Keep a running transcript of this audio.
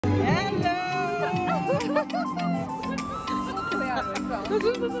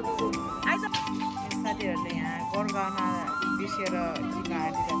साथीहरूले यहाँ गरगहना बिर्सेर टिका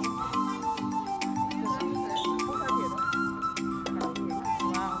हालिरहेको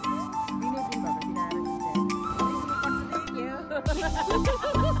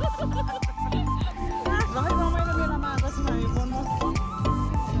रमाइलो मेलामा आएको छौँ हामी बोर्नमउथ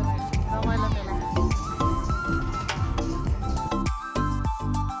रमाइलो मेला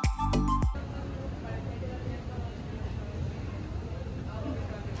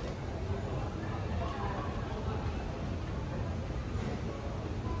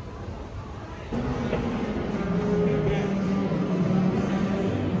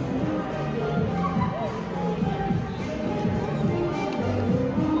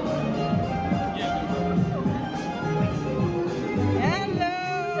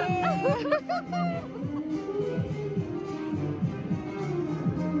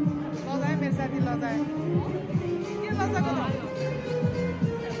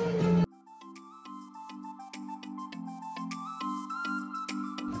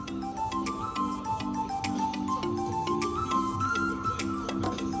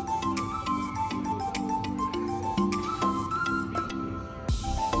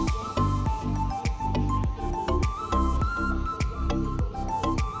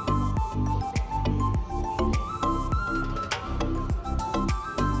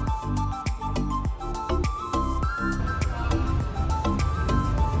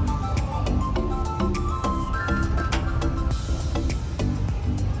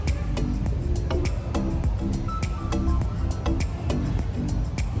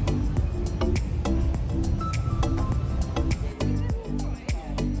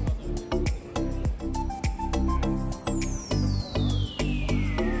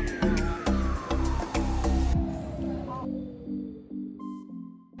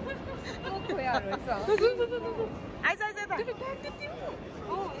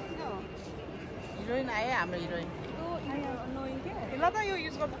हिरोइन आयो हाम्रो हिरोइन ल त यो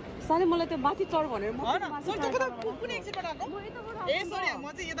युज गर्दा साले मलाई त्यो माथि चढ भनेर म कुनै एक्सिटबाट आएको ए सरी म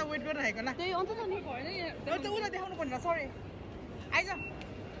चाहिँ यता वेट गरिरहेको ल त्यही अन्त त नि भएन त उलाई देखाउनु पर्ने सरी आइज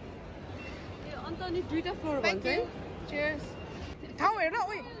अन्त नि दुईटा फ्लोर भन्छ है चेयर्स ठाउँ हेर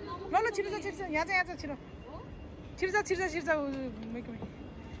ओइ ल ल छिटो छ यहाँ छ छिटो छिर्छ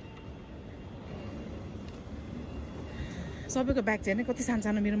सबैको ब्याग चाहिँ कति सानो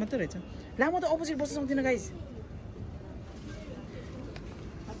सानो मेरो मात्रै रहेछ ला म त अपोजिट बस्न सक्दिनँ गाइस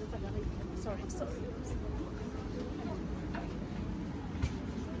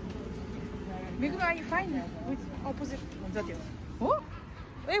मेरो आई फाइन विथ अपोजिट हुन्छ त्यो हो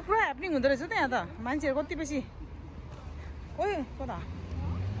ए पुरा ह्यापनिङ हुँदो रहेछ त यहाँ त मान्छेहरू कति बेसी ओइ कता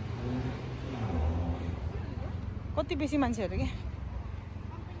कति बेसी मान्छेहरू के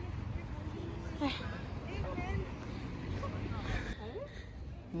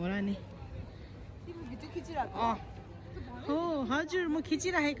होला नि हो हजुर म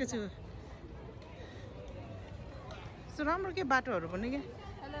खिचिराखेको छु यस्तो राम्रो के बाटोहरू पनि के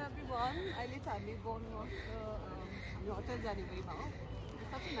हेलो एभ्रीवन अहिले चाहिँ हामी बोर्नमउथ हामी होटल जाने भएमा हो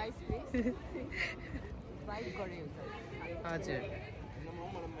सच नाइस प्लेस ड्राइभ गरे हुन्छ हजुर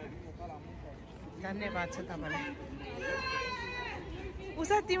धन्यवाद छ तपाईँलाई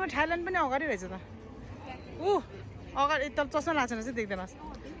उषा तिम्रो थाइल्यान्ड पनि अगाडि रहेछ त ऊ अगाडि त चस्मा लाग्छ रहेछ देख्दैनस्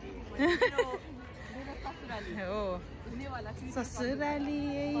हो ससुराली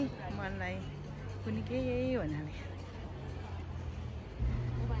यही मनलाई कुनै के यही भन्नाले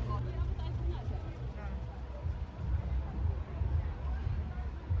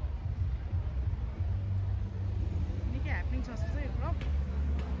निकै ह्यापनिङ छ जस्तो चाहिँ ब्लग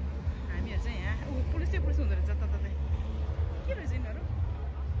हामीहरू चाहिँ यहाँ पुलिस हुँदो रहेछ ततै के रहेछ यिनीहरू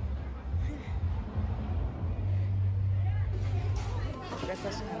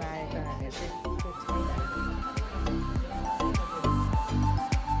ब्रेकफास्ट खान आएको हामीहरू चाहिँ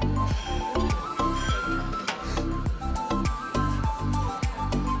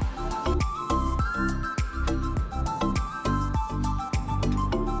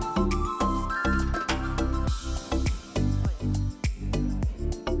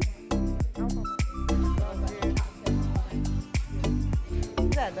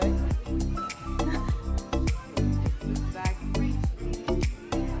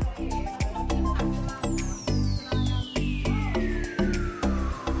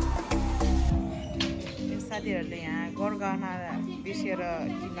साथीहरूले यहाँ गरगहना बिर्सेर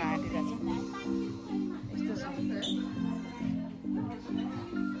टिका हालिरहेको छ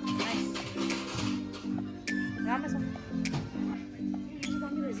राम्रो छ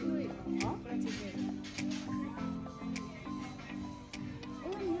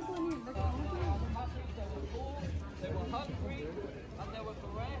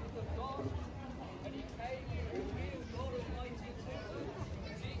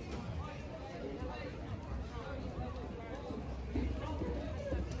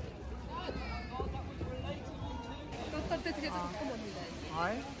त्यतिखेर चाहिँ कस्तो बनिँदा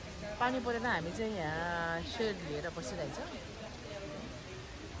है पानी परेन हामी चाहिँ यहाँ सेड लिएर बसिरहेछ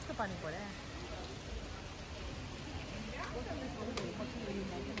कस्तो पानी पर्यो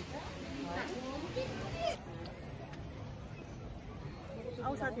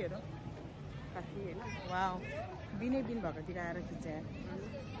आऊ साथीहरू काफी हैन वाउ बिनै बिन भएकोतिर आएर खिच्छ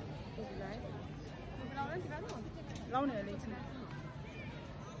लाउने अहिले एकछिन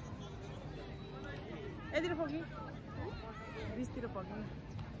यतिर फगि बिचतिर फगि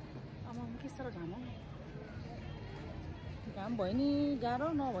आमा के साह्रो घाम घाम भयो नि गाह्रो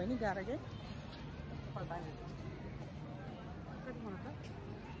नभयो नि गाह्रो के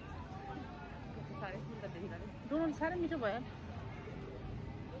डोनट साह्रै मिठो भयो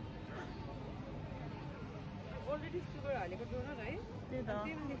अलरेडी सुगर हालेको डोनट है त्यही त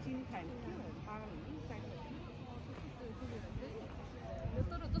चिनी खाएन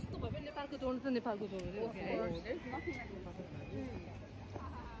तर जस्तो भयो भने नेपालको डोनट त नेपालको डोनट हो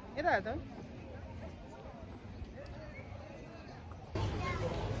यता हेर त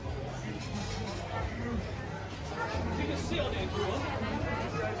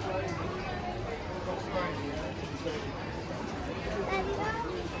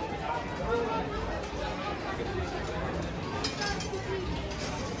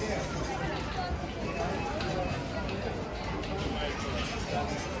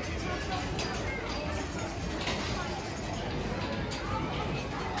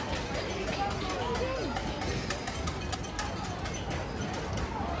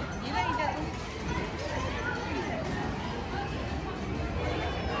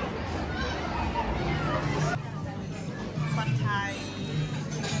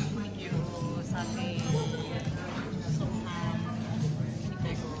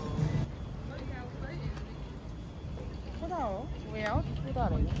Way out?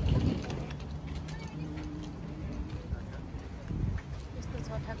 Without it. This is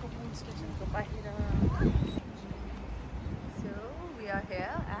what Police Station ko bahira. So we are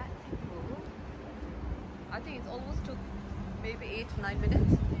here at Poole. I think it's almost took maybe 8 to 9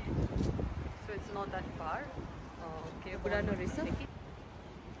 minutes. So it's not that far. Okay, पुरानो रहेछ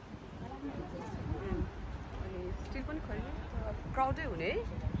अनि still पनि खैर क्राउडै हुने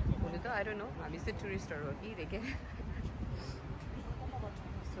हुनु त I don't know हामी चाहिँ टुरिस्टहरु हो कि रेके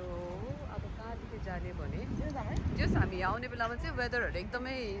सो अब कहाँदेखि जाने भने जस हामी आउने बेलामा चाहिँ वेदरहरु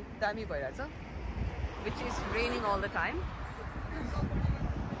एकदमै दामी भइरहेछ which is raining all the time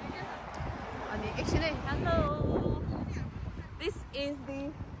अनि एकछिनै hello this is the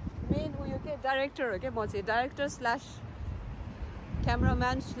main उयो के डाइरेक्टर हो के म चाहिँ director slash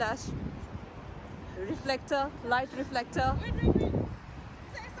cameraman slash reflector light reflector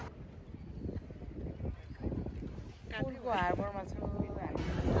Poolको हार्बरमा छु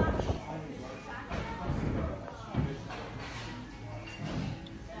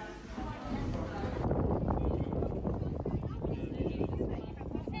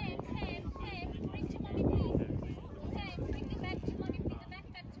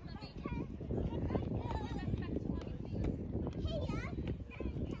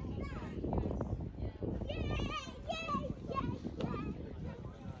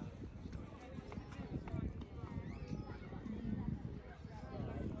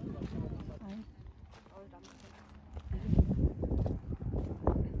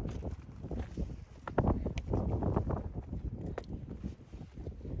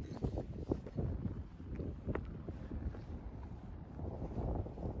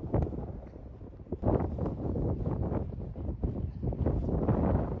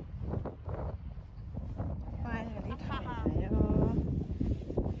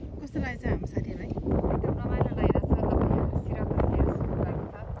कस्तो लाग्छ हाम्रो साथीहरूलाई रमाइलो लागिरहेछ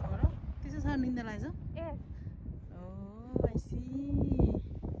त्यसो छ निन्दा लाग्छ Oh, I see.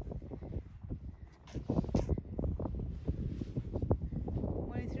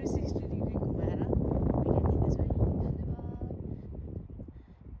 मैले 360 डिग्री घुमाएर भिडियो लिँदैछु है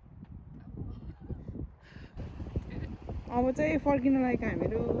अब चाहिँ फर्किन लागेको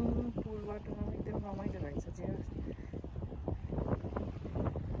हामीहरू पुलबाट एकदम रमाइलो रहेछ चाहिँ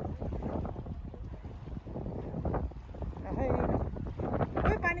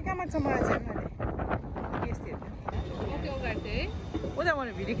पानी कहाँ माग्छ मलाई चाहिँ यस्तो उता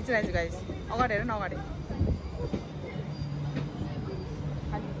मैले भिडियो खिचिरहेको छु गाइस अगाडि हेर न अगाडि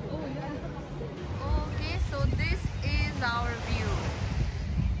Okay, so this is our view.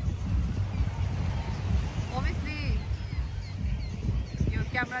 Obviously, your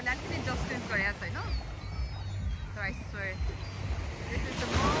camera lens is just in Korea, so no? So I swear, this is the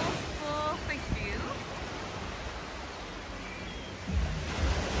most perfect view.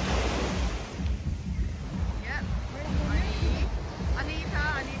 Yep.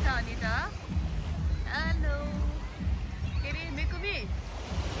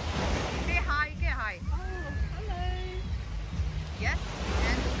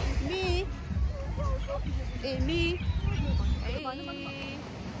 Hey, me. Hey.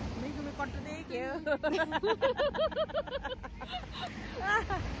 Make me cut today, kya?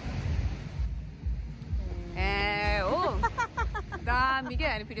 Oh. Dami ke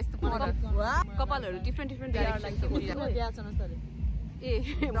ani feri yasto कपालहरु different directions हो बिहा छ न sir ए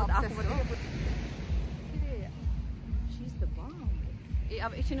म आफू she's the bomb ए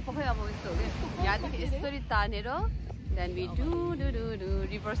अब एकछिन पखै अब यस्तो हो के यहाँदेखि यसरी तानेर then we do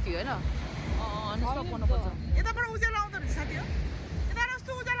reverse यो हैन स्टप गर्नु पर्छ यताबाट उज्यालो आउँदो रहेछ साथी हो यता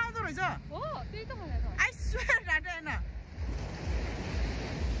कस्तो उज्यालो आउँदो रहेछ हो त्यही त भनेको आई स्वेयर दैट हैन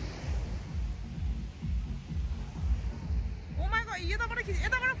ओ माय गॉड यताबाट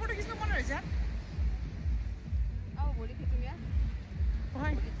फोटो खिच्नु मन रहेछ अब भोलि खिचौँ या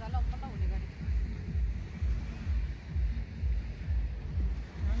ओइ चल पल्ला हुने गरी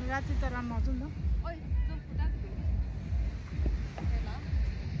हामी राति त राम्रो आउँछ नि त ओइ जो फुटा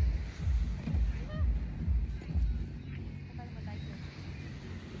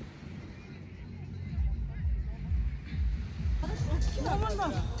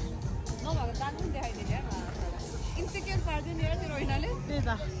नभएको दाग पनि देखाइदिने यार इन्सेक्योर पार्दैन यार त्यो रोइनाले त्यही त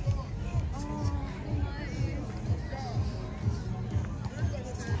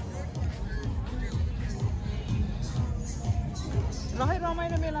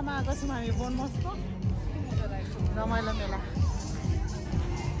रमाइलो मेलामा आएको छौँ हामी बोर्नमथको रमाइलो मेला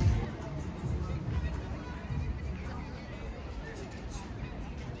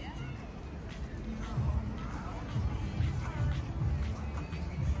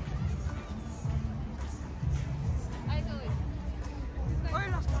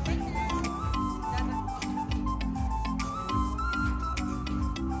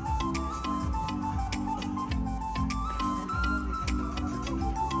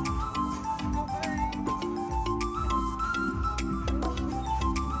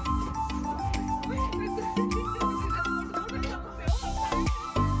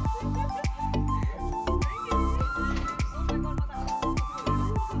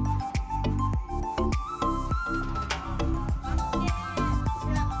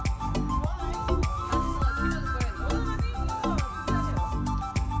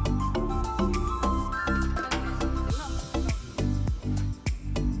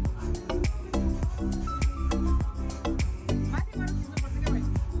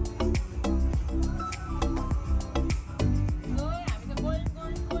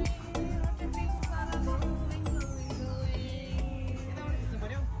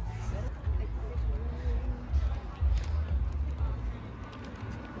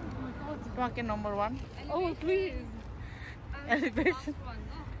Bucket number 1. Oh, please. Elevation.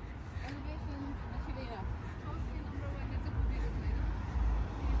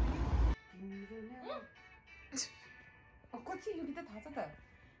 कति यो गीत थाहा छ त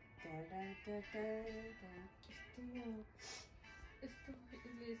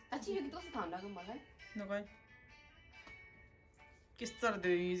अच्छी यो गीत कस्तो थाहा लाग्यो मलाई नगए कस्तो र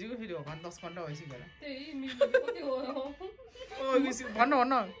त्यो हिजोको फेरि हो 10 घण्टा भइसक्यो त्यही म्युजिक कति हो ओ भन्न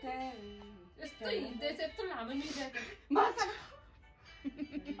यस्तो हिँड्दै यस्तो लामो म्युजिक माछा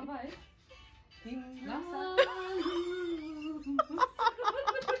अब है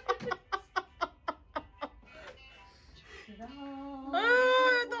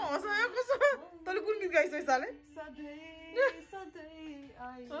त हँसायो कसो तैँले कुन गीत गाइस् साले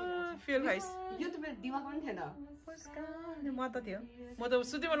फेल गाइस् यो त मेरो दिमागमा पनि थिएन म त थियो म त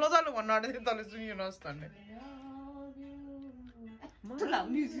सुतिमा लजालु भन्न आँटेको थिएँ तँले सुनियो नस् भन्ने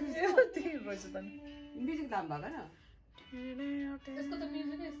रहेछ त म्युजिक लामो भएको यसको त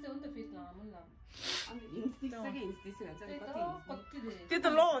म्युजिकै यस्तै हो नि त फेरि लामो त्यो त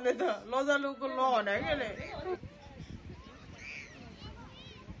ल भन्दै त लजालुको ल भने कि यसले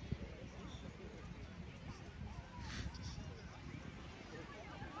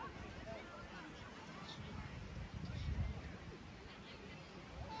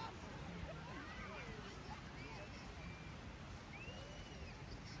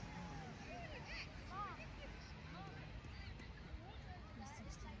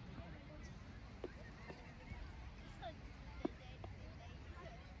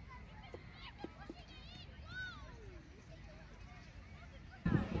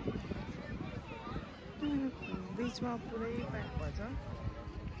बीचमा पुरै प्याक भएछ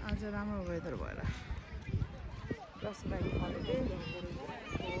आज राम्रो वेदर भएर प्लस ब्याङ्क हलिडे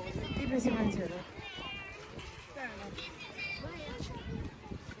यति बेसी मान्छेहरू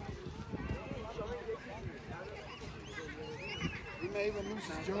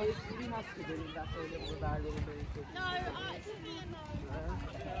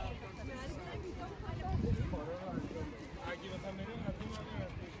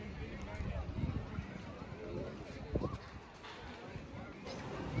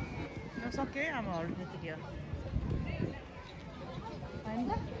सक्यो है आमा हल्नु त्यतिखेर होइन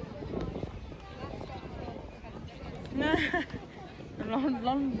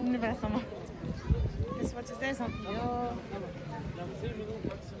लङ पुग्ने बेलासम्म त्यसपछि चाहिँ सक्यो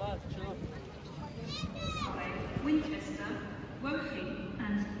Winchester, Woking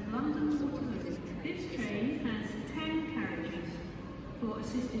and London Waterloo. This train has 10 carriages. For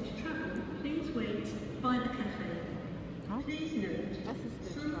assisted travel, please wait by the cafe. Please note,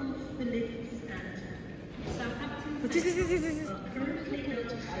 some of the lifts at Southampton Station are currently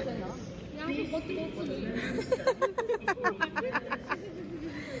occupied. Please keep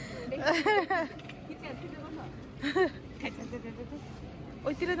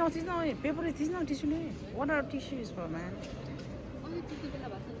Oi, tira não, tira não, paper is not tissue. What are tissues for, man? Only tissue बेला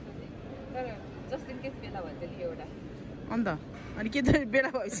भन्छ just in case बेला भन्छ नि एउटा अन्त अनि के त बेला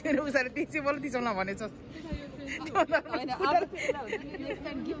भइसक्यो उसाले टिस्यु बोल दिसौला भनेछ हैन अब बेला हुन्छ नि नेक्स्ट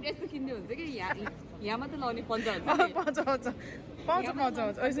टाइम गिफ्ट यस्तो किन्ने हुन्छ कि यहाँ मात्र लाउने पञ्च हुन्छ पाउँछ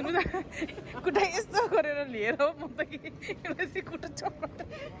अहिले सुन्नु न कुटा यस्तो गरेर लिएर हो म त कि यसले कुटा चोट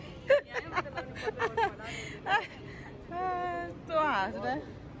त्यो हाँस्दा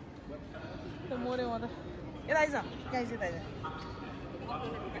त्यो मऱ्यो म त यता आइज गाइस यता आइज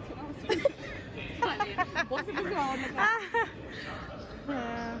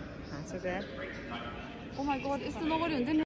हाँस्यो ओ माय गॉड यस्तो नगरी हुन्छ नि